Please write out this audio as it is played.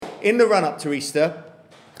in the run-up to Easter,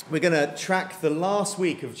 we're going to track the last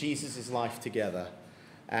week of Jesus' life together.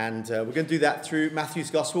 And we're going to do that through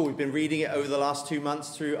Matthew's Gospel. We've been reading it over the last 2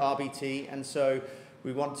 months through RBT. And so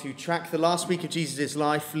we want to track the last week of Jesus'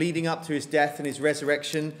 life leading up to his death and his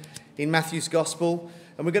resurrection in Matthew's Gospel.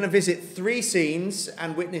 And we're going to visit 3 scenes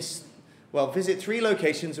and visit 3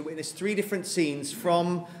 locations and witness 3 different scenes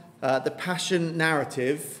from the Passion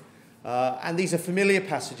narrative. And these are familiar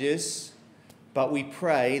passages. But we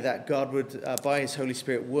pray that God would, by his Holy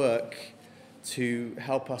Spirit, work to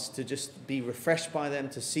help us to just be refreshed by them,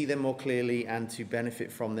 to see them more clearly, and to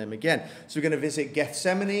benefit from them again. So we're going to visit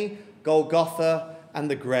Gethsemane, Golgotha, and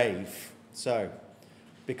the grave. So,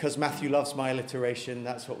 because Matthew loves my alliteration,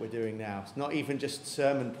 that's what we're doing now. It's not even just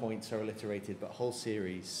sermon points are alliterated, but whole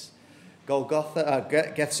series.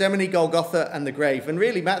 Gethsemane, Golgotha, and the grave. And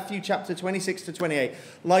really, Matthew chapter 26 to 28,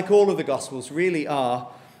 like all of the Gospels, really are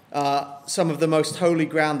some of the most holy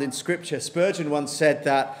ground in Scripture. Spurgeon once said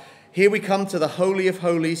that here we come to the holy of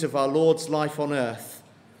holies of our Lord's life on earth.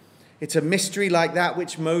 It's a mystery like that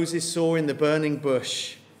which Moses saw in the burning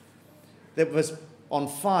bush that was on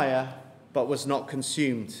fire but was not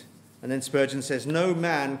consumed. And then Spurgeon says, no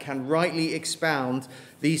man can rightly expound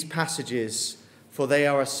these passages, for they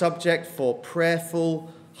are a subject for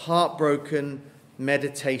prayerful, heartbroken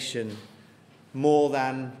meditation more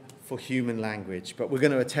than for human language. But we're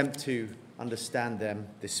going to attempt to understand them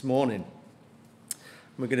this morning.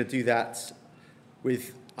 We're going to do that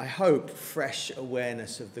with, I hope, fresh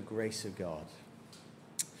awareness of the grace of God.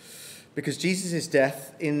 Because Jesus'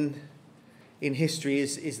 death in history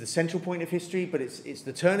is the central point of history, but it's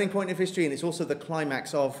the turning point of history, and it's also the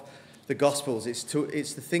climax of the Gospels. It's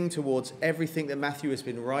the thing towards everything that Matthew has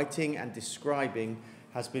been writing and describing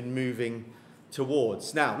has been moving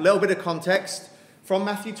towards. Now, a little bit of context. From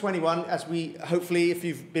Matthew 21, as we hopefully, if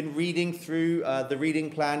you've been reading through the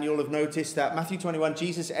reading plan, you'll have noticed that Matthew 21,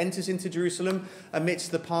 Jesus enters into Jerusalem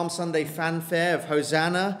amidst the Palm Sunday fanfare of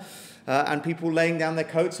Hosanna and people laying down their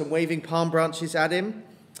coats and waving palm branches at him.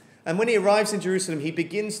 And when he arrives in Jerusalem, he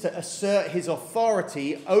begins to assert his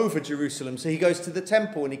authority over Jerusalem. So he goes to the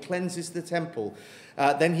temple and he cleanses the temple.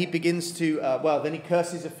 Then he begins to, then he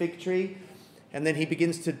curses a fig tree, and then he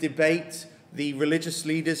begins to debate the religious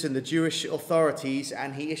leaders and the Jewish authorities,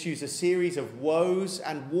 and he issues a series of woes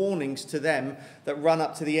and warnings to them that run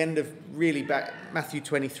up to the end of really back Matthew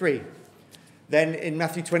 23. Then in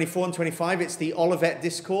Matthew 24 and 25, it's the Olivet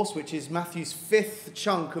Discourse, which is Matthew's 5th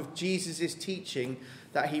chunk of Jesus' teaching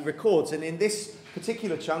that he records. And in this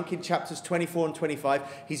particular chunk, in chapters 24 and 25,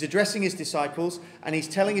 he's addressing his disciples, and he's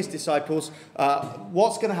telling his disciples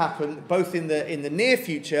what's going to happen both in the near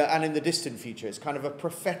future and in the distant future. It's kind of a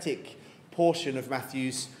prophetic portion of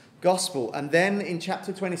Matthew's Gospel. And then in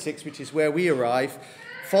chapter 26, which is where we arrive,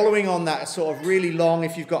 following on that sort of really long,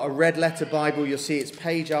 if you've got a red letter Bible, you'll see it's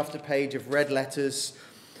page after page of red letters.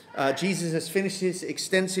 Jesus has finished his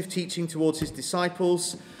extensive teaching towards his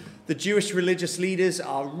disciples. The Jewish religious leaders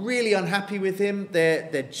are really unhappy with him.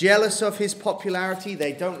 They're jealous of his popularity.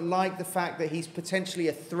 They don't like the fact that he's potentially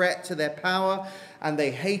a threat to their power, and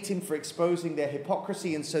they hate him for exposing their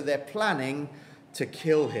hypocrisy, and so they're planning to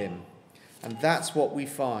kill him. And that's what we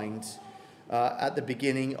find at the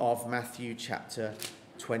beginning of Matthew chapter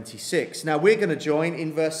 26. Now we're going to join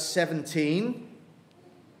in verse 17.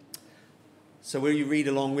 So will you read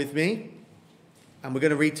along with me? And we're going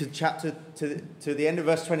to read to the end of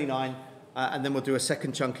verse 29, and then we'll do a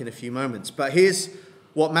second chunk in a few moments. But here's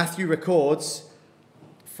what Matthew records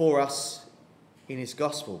for us in his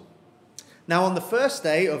gospel. Now on the first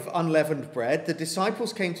day of unleavened bread, the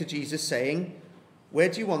disciples came to Jesus saying, where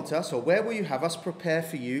do you want us, or where will you have us prepare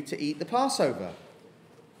for you to eat the Passover?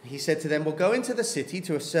 He said to them, well, go into the city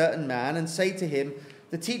to a certain man and say to him,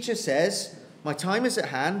 the teacher says, my time is at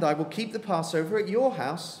hand, I will keep the Passover at your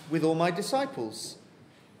house with all my disciples.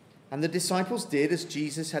 And the disciples did as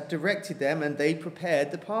Jesus had directed them, and they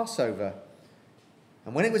prepared the Passover.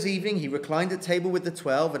 And when it was evening, he reclined at table with the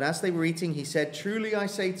 12, and as they were eating, he said, truly I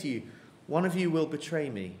say to you, one of you will betray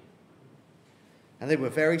me. And they were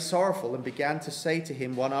very sorrowful and began to say to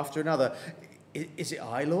him one after another, is it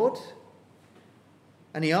I, Lord?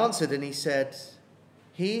 And he answered and he said,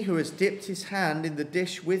 he who has dipped his hand in the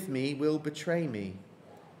dish with me will betray me.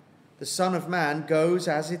 The Son of Man goes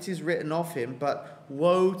as it is written of him, but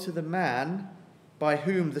woe to the man by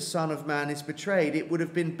whom the Son of Man is betrayed. It would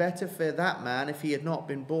have been better for that man if he had not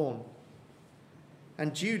been born.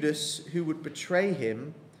 And Judas, who would betray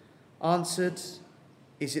him, answered,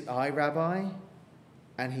 is it I, Rabbi?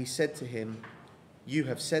 And he said to him, you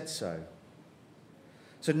have said so.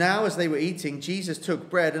 So now as they were eating, Jesus took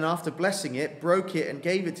bread and after blessing it, broke it and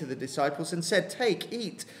gave it to the disciples and said, "Take,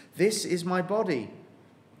 eat, this is my body."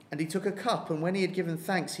 And he took a cup, and when he had given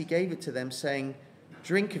thanks, he gave it to them, saying,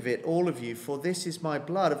 "Drink of it, all of you, for this is my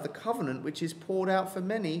blood of the covenant, which is poured out for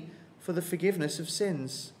many for the forgiveness of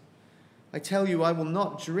sins. I tell you, I will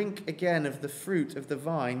not drink again of the fruit of the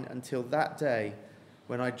vine until that day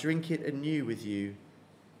when I drink it anew with you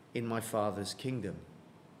in my Father's kingdom."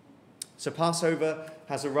 So Passover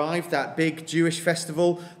has arrived, that big Jewish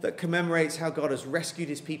festival that commemorates how God has rescued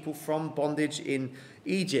his people from bondage in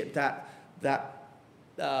Egypt. That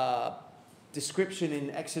description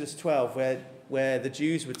in Exodus 12 where the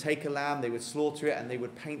Jews would take a lamb, they would slaughter it, and they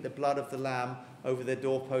would paint the blood of the lamb over their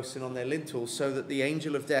doorposts and on their lintels so that the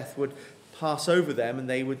angel of death would pass over them and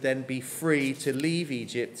they would then be free to leave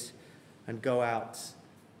Egypt and go out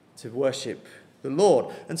to worship the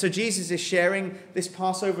Lord. And so Jesus is sharing this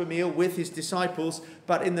Passover meal with his disciples,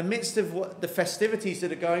 but in the midst of the festivities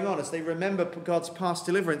that are going on, as they remember God's past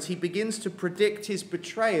deliverance, he begins to predict his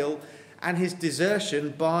betrayal and his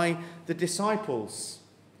desertion by the disciples.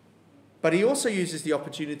 But he also uses the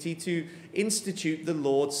opportunity to institute the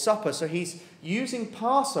Lord's Supper. So he's using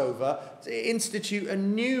Passover to institute a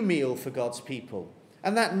new meal for God's people.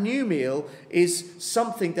 And that new meal is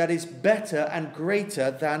something that is better and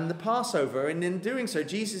greater than the Passover. And in doing so,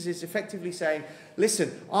 Jesus is effectively saying,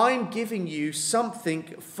 listen, I'm giving you something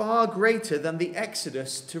far greater than the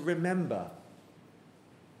Exodus to remember.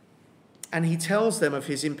 And he tells them of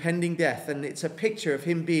his impending death. And it's a picture of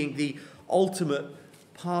him being the ultimate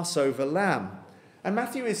Passover lamb. And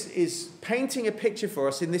Matthew is painting a picture for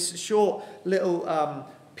us in this short little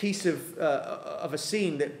piece of a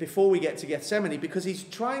scene that before we get to Gethsemane, because he's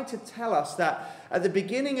trying to tell us that at the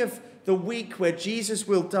beginning of the week where Jesus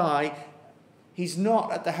will die, he's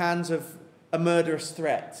not at the hands of a murderous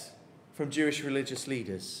threat from Jewish religious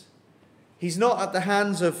leaders. He's not at the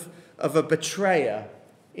hands of a betrayer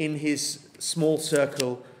in his small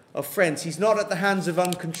circle of friends. He's not at the hands of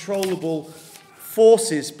uncontrollable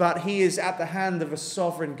forces, but he is at the hand of a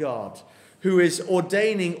sovereign God who is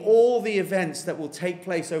ordaining all the events that will take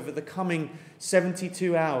place over the coming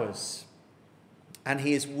 72 hours. And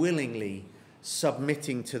he is willingly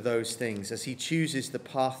submitting to those things as he chooses the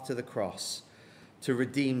path to the cross to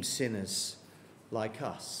redeem sinners like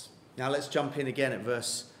us. Now let's jump in again at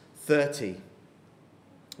verse 30.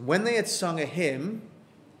 When they had sung a hymn,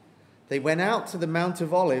 they went out to the Mount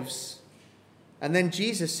of Olives, and then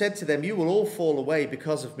Jesus said to them, "You will all fall away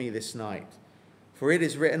because of me this night. For it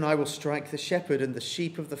is written, I will strike the shepherd, and the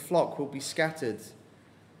sheep of the flock will be scattered.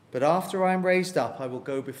 But after I am raised up, I will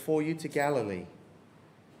go before you to Galilee."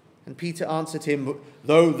 And Peter answered him,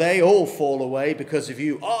 "Though they all fall away because of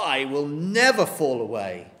you, I will never fall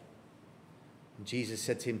away." And Jesus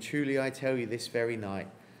said to him, "Truly I tell you, this very night,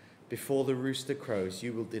 before the rooster crows,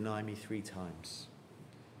 you will deny me 3 times.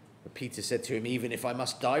 But Peter said to him, "Even if I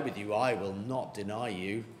must die with you, I will not deny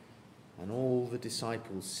you." And all the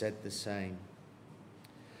disciples said the same.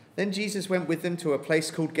 Then Jesus went with them to a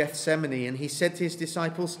place called Gethsemane, and he said to his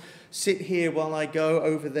disciples, "Sit here while I go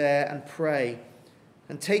over there and pray."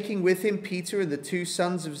 And taking with him Peter and the 2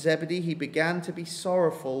 sons of Zebedee, he began to be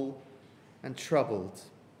sorrowful and troubled.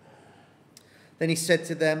 Then he said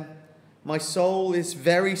to them, "My soul is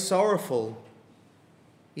very sorrowful,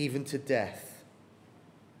 even to death.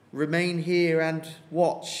 Remain here and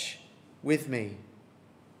watch with me."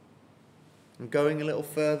 And going a little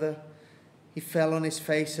further, he fell on his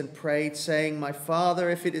face and prayed, saying, "My Father,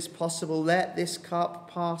 if it is possible, let this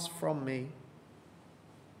cup pass from me.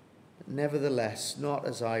 But nevertheless, not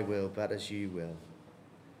as I will, but as you will."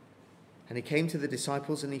 And he came to the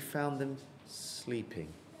disciples, and he found them sleeping.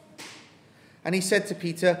 And he said to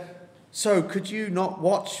Peter, "So could you not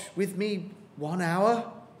watch with me 1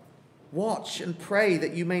 hour? Watch and pray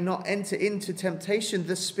that you may not enter into temptation.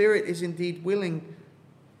 The spirit is indeed willing,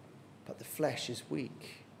 but the flesh is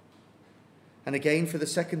weak." And again, for the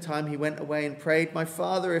 2nd time, he went away and prayed, "My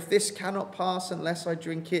Father, if this cannot pass unless I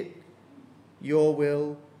drink it, your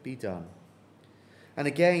will be done." And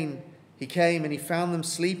again, he came and he found them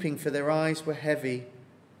sleeping, for their eyes were heavy.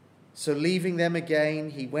 So leaving them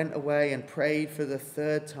again, he went away and prayed for the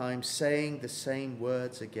 3rd time, saying the same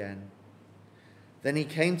words again. Then he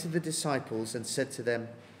came to the disciples and said to them,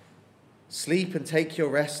 "Sleep and take your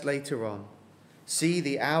rest later on. See,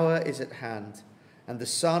 the hour is at hand, and the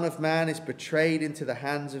Son of Man is betrayed into the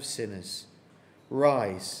hands of sinners.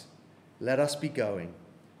 Rise, let us be going.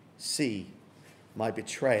 See, my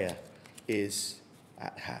betrayer is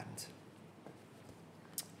at hand."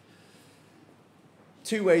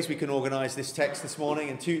 two ways we can organise this text this morning,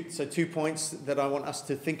 and two points that I want us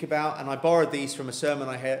to think about. And I borrowed these from a sermon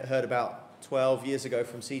I heard about 12 years ago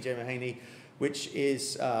from C.J. Mahaney, which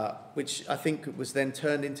I think was then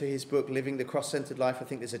turned into his book, Living the Cross-Centered Life. I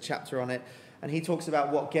think there's a chapter on it. And he talks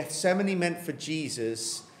about what Gethsemane meant for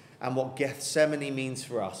Jesus and what Gethsemane means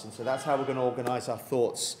for us. And so that's how we're going to organise our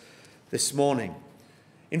thoughts this morning.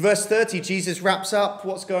 In verse 30, Jesus wraps up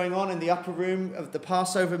what's going on in the upper room of the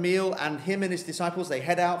Passover meal, and him and his disciples, they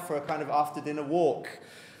head out for a kind of after-dinner walk.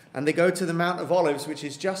 And they go to the Mount of Olives, which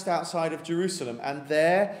is just outside of Jerusalem. And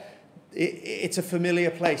there, it's a familiar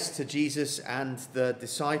place to Jesus and the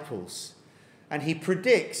disciples. And he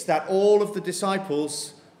predicts that all of the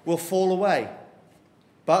disciples will fall away.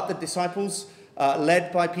 But the disciples,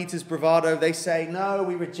 led by Peter's bravado, they say, no,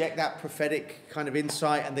 we reject that prophetic kind of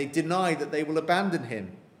insight, and they deny that they will abandon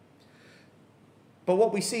him. But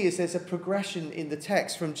what we see is there's a progression in the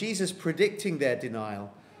text from Jesus predicting their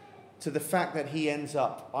denial to the fact that he ends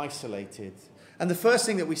up isolated. And the first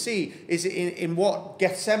thing that we see is in what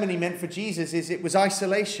Gethsemane meant for Jesus is it was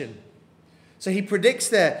isolation. So he predicts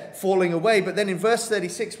their falling away, but then in verse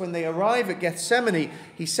 36, when they arrive at Gethsemane,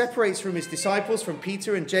 he separates from his disciples, from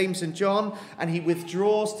Peter and James and John, and he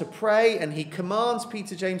withdraws to pray, and he commands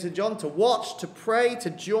Peter, James and John to watch, to pray,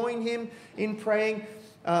 to join him in praying,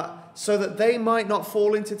 so that they might not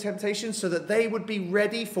fall into temptation, so that they would be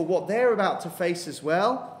ready for what they're about to face as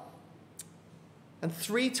well. And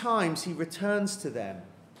 3 times he returns to them,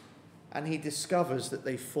 and he discovers that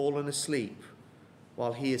they've fallen asleep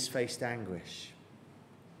while he has faced anguish.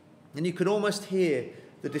 And you can almost hear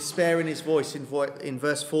the despair in his voice in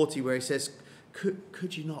verse 40, where he says,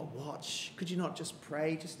 could you not watch? Could you not just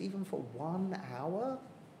pray, just even for 1 hour?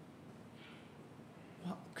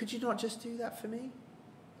 What? Could you not just do that for me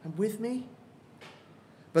and with me?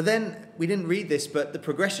 But then, we didn't read this, but the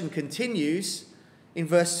progression continues in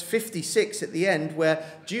verse 56 at the end, where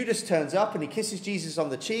Judas turns up and he kisses Jesus on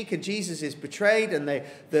the cheek, and Jesus is betrayed, and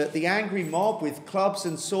the angry mob with clubs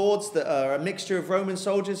and swords that are a mixture of Roman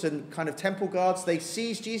soldiers and kind of temple guards, they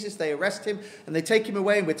seize Jesus, they arrest him, and they take him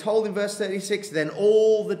away. And we're told in verse 36, then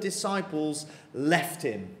all the disciples left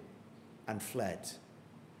him and fled.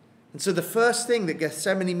 And so the first thing that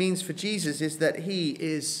Gethsemane means for Jesus is that he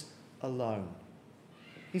is alone.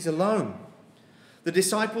 He's alone. The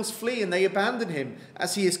disciples flee and they abandon him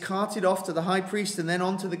as he is carted off to the high priest and then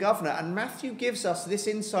on to the governor. And Matthew gives us this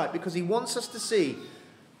insight because he wants us to see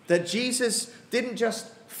that Jesus didn't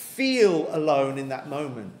just feel alone in that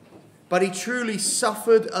moment, but he truly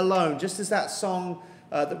suffered alone. Just as that song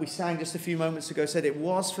that we sang just a few moments ago said, it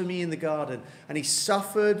was for me in the garden. And he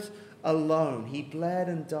suffered alone. He bled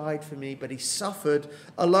and died for me, but he suffered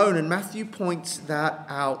alone. And Matthew points that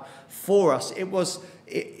out for us. It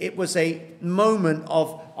was a moment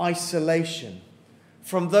of isolation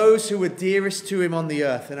from those who were dearest to him on the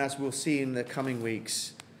earth, and as we'll see in the coming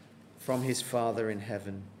weeks, from his Father in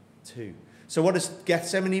heaven too. So what does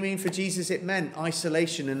Gethsemane mean for Jesus? It meant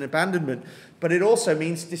isolation and abandonment, but it also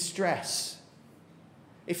means distress.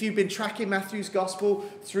 If you've been tracking Matthew's gospel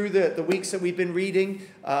through the weeks that we've been reading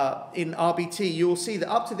in RBT, you will see that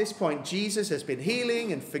up to this point, Jesus has been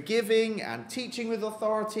healing and forgiving and teaching with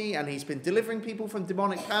authority, and he's been delivering people from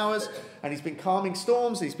demonic powers, and he's been calming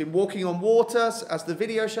storms, he's been walking on water, as the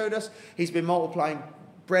video showed us, he's been multiplying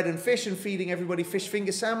bread and fish and feeding everybody fish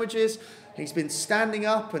finger sandwiches. He's been standing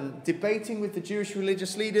up and debating with the Jewish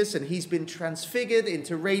religious leaders, and he's been transfigured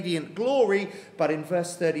into radiant glory. But in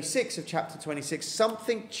verse 36 of chapter 26,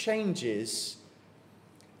 something changes,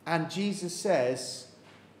 and Jesus says,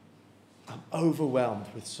 I'm overwhelmed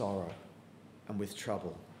with sorrow and with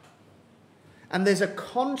trouble. And there's a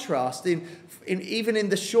contrast even in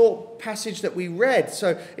the short passage that we read.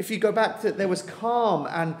 So if you go back to, there was calm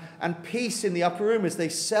and peace in the upper room as they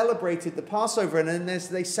celebrated the Passover, and then as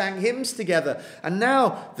they sang hymns together. And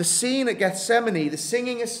now the scene at Gethsemane, the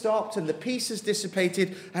singing has stopped and the peace has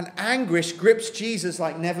dissipated, and anguish grips Jesus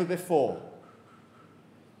like never before.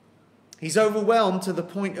 He's overwhelmed to the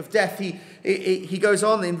point of death. He goes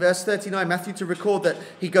on in verse 39, Matthew, to record that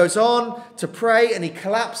he goes on to pray and he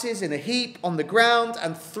collapses in a heap on the ground,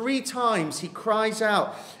 and 3 times he cries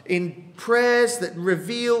out in prayers that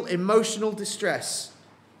reveal emotional distress.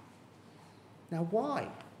 Now why?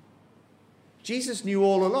 Jesus knew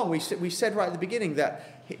all along. We said right at the beginning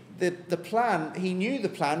that the plan, he knew the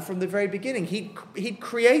plan from the very beginning. He'd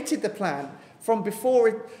created the plan from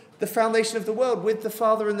before the foundation of the world with the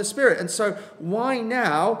Father and the Spirit. And so why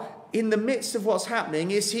now, in the midst of what's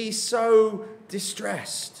happening, is he so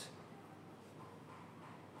distressed?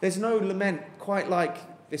 There's no lament quite like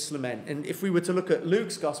this lament. And if we were to look at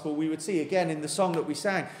Luke's gospel, we would see again in the song that we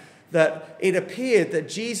sang that it appeared that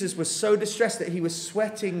Jesus was so distressed that he was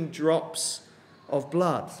sweating drops of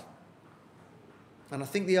blood. And I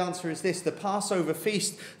think the answer is this: the Passover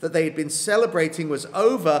feast that they had been celebrating was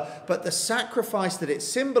over, but the sacrifice that it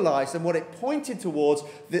symbolized and what it pointed towards,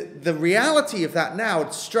 the reality of that now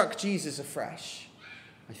had struck Jesus afresh,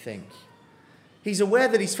 I think. He's aware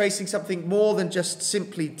that he's facing something more than just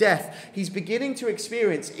simply death. He's beginning to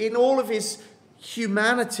experience in all of his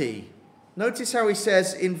humanity. Notice how he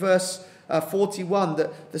says in verse 41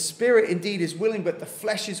 that the spirit indeed is willing, but the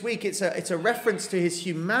flesh is weak. It's a reference to his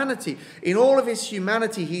humanity. In all of his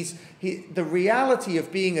humanity, the reality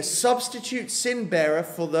of being a substitute sin bearer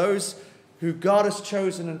for those who God has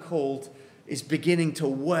chosen and called is beginning to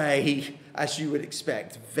weigh, as you would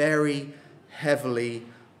expect, very heavily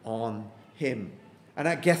on him. And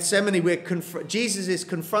at Gethsemane, Jesus is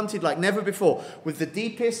confronted like never before with the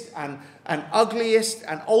deepest and ugliest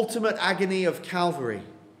and ultimate agony of Calvary.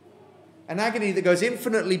 An agony that goes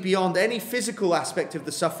infinitely beyond any physical aspect of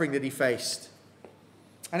the suffering that he faced.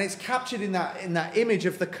 And it's captured in that image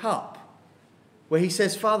of the cup, where he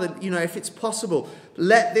says, Father, if it's possible,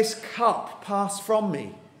 let this cup pass from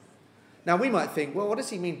me. Now we might think, well, what does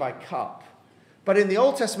he mean by cup? But in the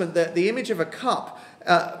Old Testament, the image of a cup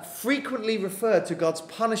frequently referred to God's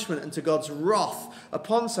punishment and to God's wrath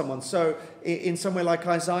upon someone. So in somewhere like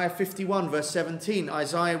Isaiah 51, verse 17,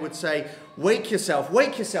 Isaiah would say, wake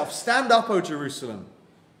yourself, stand up, O Jerusalem,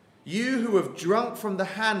 you who have drunk from the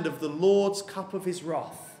hand of the Lord's cup of his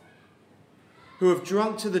wrath, who have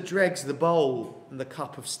drunk to the dregs the bowl and the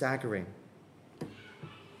cup of staggering.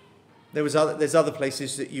 There's other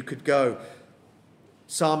places that you could go.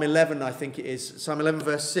 Psalm 11, I think it is, Psalm 11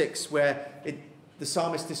 verse 6, where the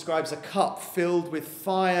psalmist describes a cup filled with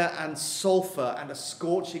fire and sulfur and a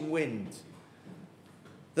scorching wind.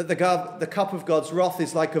 That the cup of God's wrath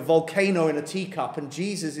is like a volcano in a teacup, and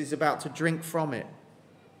Jesus is about to drink from it.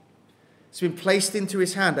 It's been placed into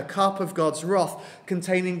his hand, a cup of God's wrath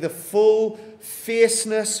containing the full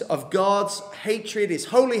fierceness of God's hatred, his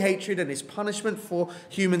holy hatred and his punishment for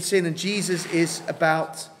human sin, and Jesus is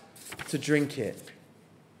about to drink it.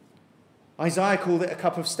 Isaiah called it a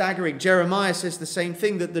cup of staggering. Jeremiah says the same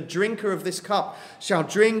thing, that the drinker of this cup shall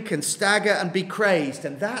drink and stagger and be crazed.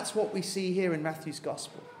 And that's what we see here in Matthew's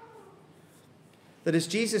gospel. That as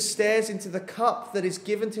Jesus stares into the cup that is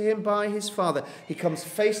given to him by his Father, he comes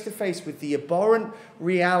face to face with the abhorrent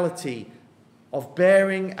reality of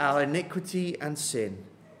bearing our iniquity and sin,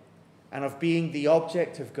 and of being the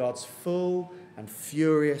object of God's full and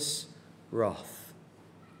furious wrath.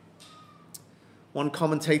 One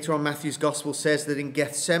commentator on Matthew's Gospel says that in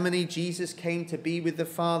Gethsemane, Jesus came to be with the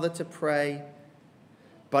Father to pray,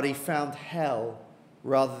 but he found hell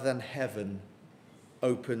rather than heaven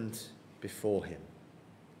opened before him.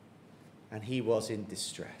 And he was in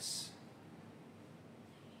distress.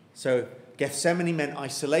 So Gethsemane meant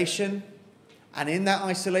isolation, and in that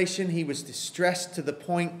isolation he was distressed to the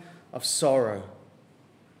point of sorrow.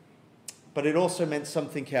 But it also meant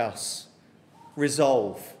something else: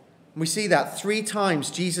 resolve. We see that 3 times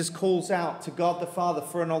Jesus calls out to God the Father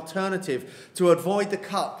for an alternative, to avoid the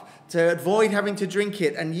cup, to avoid having to drink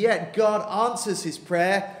it, and yet God answers his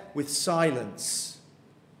prayer with silence.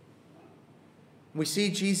 We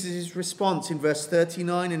see Jesus' response in verse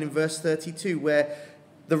 39 and in verse 32, where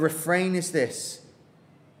the refrain is this: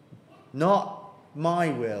 not my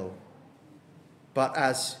will, but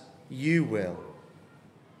as you will.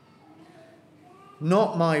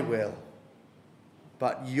 Not my will,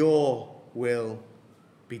 but your will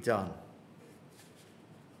be done.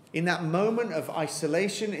 In that moment of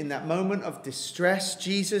isolation, in that moment of distress,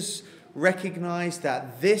 Jesus recognized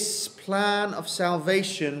that this plan of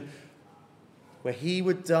salvation, where he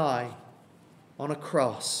would die on a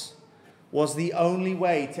cross, was the only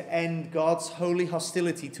way to end God's holy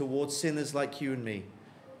hostility towards sinners like you and me.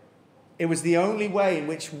 It was the only way in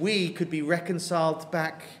which we could be reconciled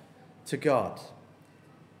back to God.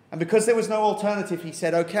 And because there was no alternative, he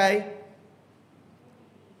said, okay,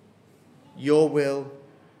 your will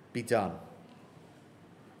be done.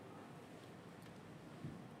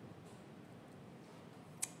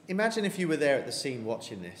 Imagine if you were there at the scene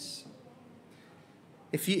watching this.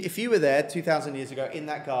 If you were there 2,000 years ago in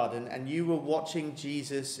that garden and you were watching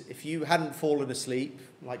Jesus, if you hadn't fallen asleep,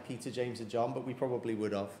 like Peter, James and John, but we probably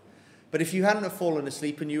would have. But if you hadn't have fallen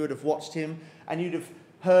asleep and you would have watched him and you'd have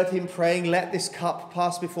heard him praying, let this cup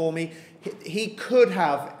pass before me, he could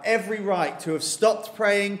have every right to have stopped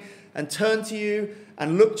praying and turned to you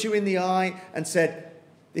and looked you in the eye and said,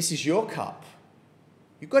 this is your cup.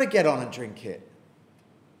 You've got to get on and drink it.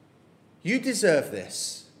 You deserve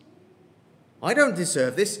this. I don't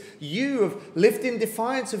deserve this. You have lived in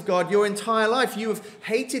defiance of God your entire life. You have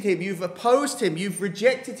hated him. You've opposed him. You've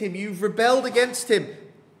rejected him. You've rebelled against him.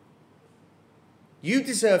 You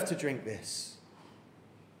deserve to drink this.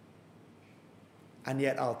 And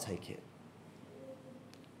yet I'll take it.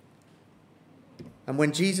 And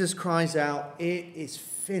when Jesus cries out, "It is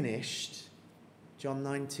finished," John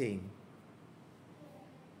 19,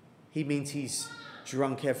 he means he's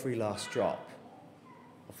drunk every last drop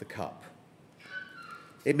of the cup.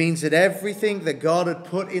 It means that everything that God had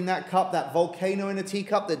put in that cup, that volcano in a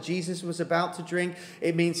teacup that Jesus was about to drink,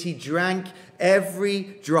 it means he drank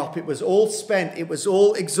every drop. It was all spent. It was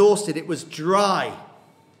all exhausted. It was dry.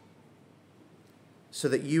 So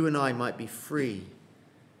that you and I might be free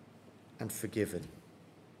and forgiven.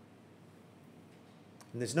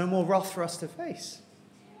 And there's no more wrath for us to face.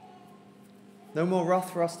 No more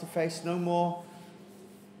wrath for us to face. No more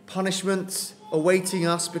punishment awaiting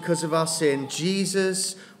us because of our sin.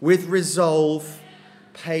 Jesus, with resolve,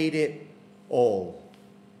 paid it all.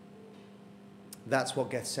 That's what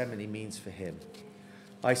Gethsemane means for him.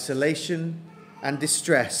 Isolation and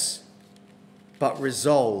distress, but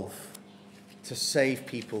resolve to save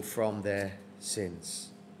people from their sins.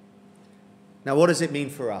 Now, what does it mean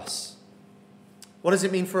for us? What does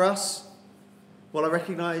it mean for us? Well,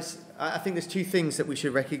 I think there's two things that we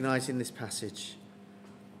should recognize in this passage.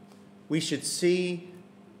 We should see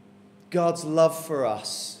God's love for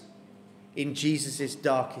us in Jesus'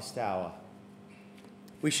 darkest hour.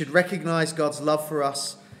 We should recognize God's love for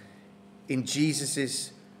us in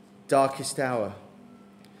Jesus' darkest hour.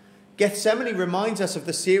 Gethsemane reminds us of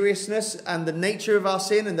the seriousness and the nature of our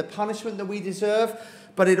sin and the punishment that we deserve,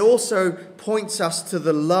 but it also points us to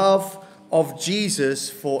the love of Jesus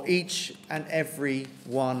for each and every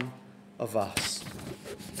one of us.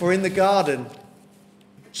 For in the garden,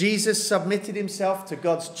 Jesus submitted himself to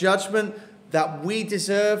God's judgment that we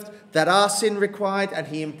deserved, that our sin required, and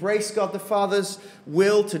he embraced God the Father's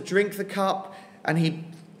will to drink the cup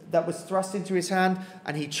that was thrust into his hand,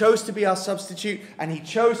 and he chose to be our substitute, and he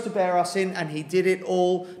chose to bear our sin, and he did it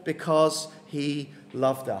all because he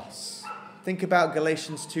loved us. Think about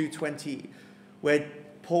Galatians 2:20, where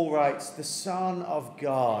Paul writes, "The Son of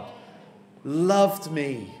God loved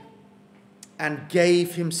me and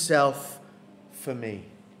gave himself for me."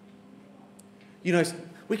 You know,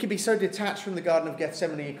 we can be so detached from the Garden of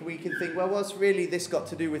Gethsemane, we can think, well, what's really this got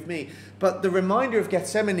to do with me? But the reminder of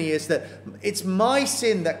Gethsemane is that it's my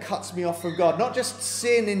sin that cuts me off from God, not just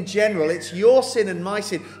sin in general. It's your sin and my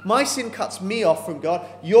sin. My sin cuts me off from God.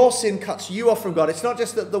 Your sin cuts you off from God. It's not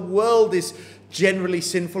just that the world is generally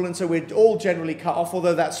sinful and so we're all generally cut off,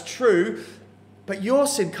 although that's true, but your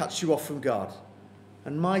sin cuts you off from God,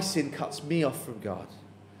 and my sin cuts me off from God.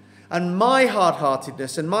 And my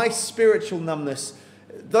hard-heartedness and my spiritual numbness,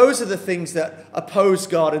 those are the things that oppose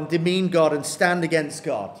God and demean God and stand against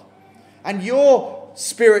God. And your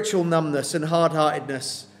spiritual numbness and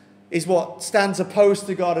hard-heartedness is what stands opposed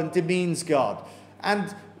to God and demeans God.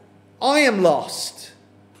 And I am lost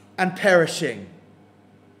and perishing.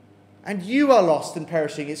 And you are lost and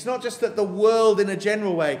perishing. It's not just that the world in a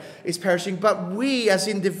general way is perishing, but we as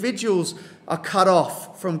individuals are cut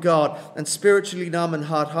off from God and spiritually numb and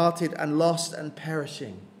hard-hearted and lost and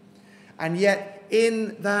perishing. And yet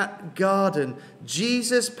in that garden,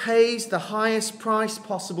 Jesus pays the highest price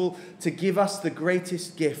possible to give us the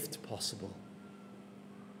greatest gift possible.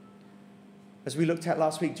 As we looked at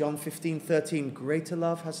last week, John 15:13, greater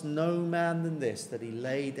love has no man than this, that he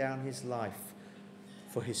lay down his life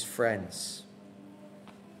for his friends.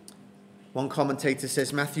 One commentator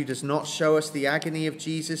says Matthew does not show us the agony of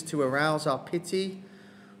Jesus to arouse our pity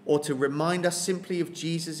or to remind us simply of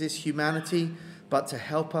Jesus' humanity, but to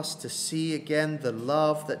help us to see again the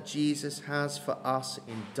love that Jesus has for us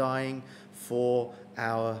in dying for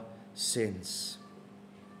our sins.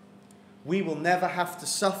 We will never have to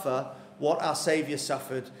suffer what our Saviour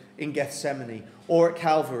suffered in Gethsemane or at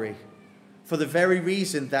Calvary, for the very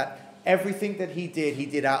reason that everything that he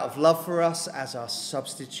did out of love for us as our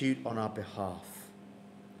substitute on our behalf.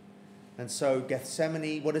 And so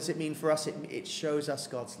Gethsemane, what does it mean for us? It shows us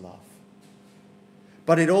God's love.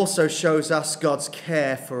 But it also shows us God's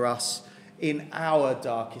care for us in our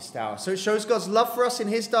darkest hour. So it shows God's love for us in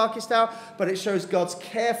his darkest hour, but it shows God's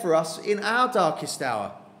care for us in our darkest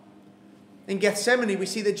hour. In Gethsemane, we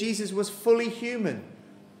see that Jesus was fully human,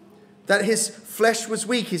 that his flesh was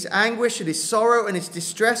weak, his anguish and his sorrow and his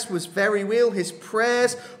distress was very real. His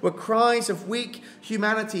prayers were cries of weak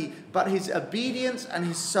humanity, but his obedience and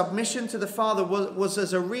his submission to the Father was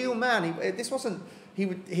as a real man. This wasn't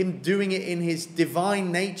him doing it in his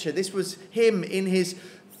divine nature. This was him in his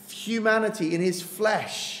humanity, in his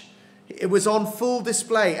flesh. It was on full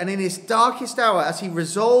display. And in his darkest hour, as he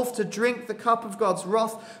resolved to drink the cup of God's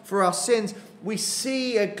wrath for our sins, we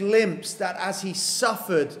see a glimpse that as he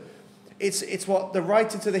suffered, it's what the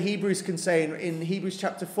writer to the Hebrews can say in Hebrews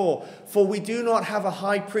chapter 4. For we do not have a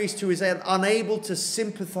high priest who is unable to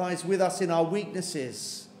sympathize with us in our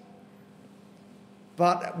weaknesses,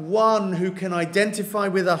 but one who can identify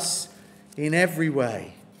with us in every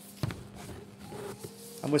way,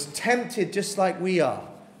 and was tempted just like we are,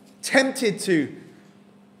 tempted to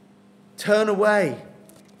turn away,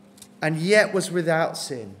 and yet was without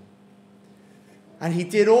sin. And he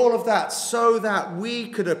did all of that so that we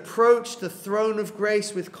could approach the throne of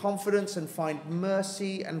grace with confidence and find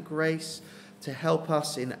mercy and grace to help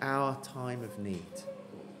us in our time of need.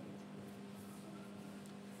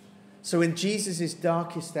 So in Jesus'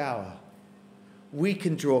 darkest hour, we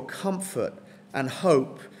can draw comfort and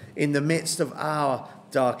hope in the midst of our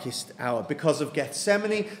darkest hour. Because of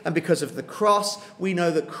Gethsemane and because of the cross, we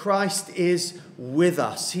know that Christ is with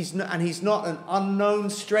us. He's not an unknown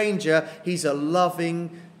stranger. He's a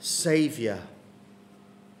loving Savior.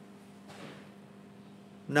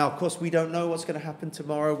 Now, of course, we don't know what's going to happen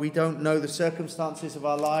tomorrow. We don't know the circumstances of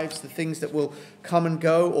our lives, the things that will come and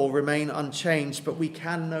go or remain unchanged. But we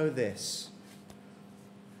can know this.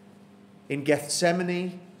 In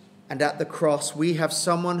Gethsemane and at the cross, we have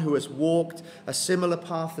someone who has walked a similar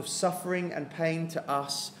path of suffering and pain to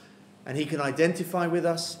us, and he can identify with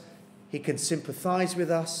us, he can sympathize with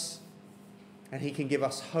us, and he can give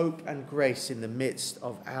us hope and grace in the midst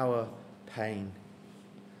of our pain.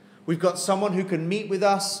 We've got someone who can meet with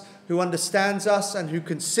us, who understands us, and who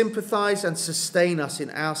can sympathize and sustain us in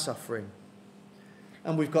our suffering.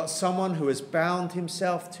 And we've got someone who has bound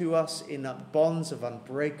himself to us in bonds of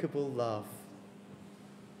unbreakable love.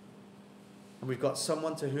 And we've got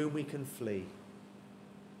someone to whom we can flee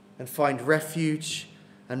and find refuge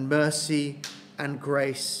and mercy and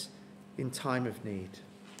grace in time of need.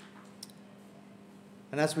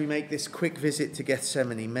 And as we make this quick visit to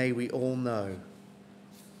Gethsemane, may we all know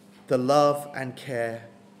the love and care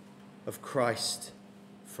of Christ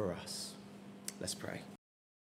for us. Let's pray.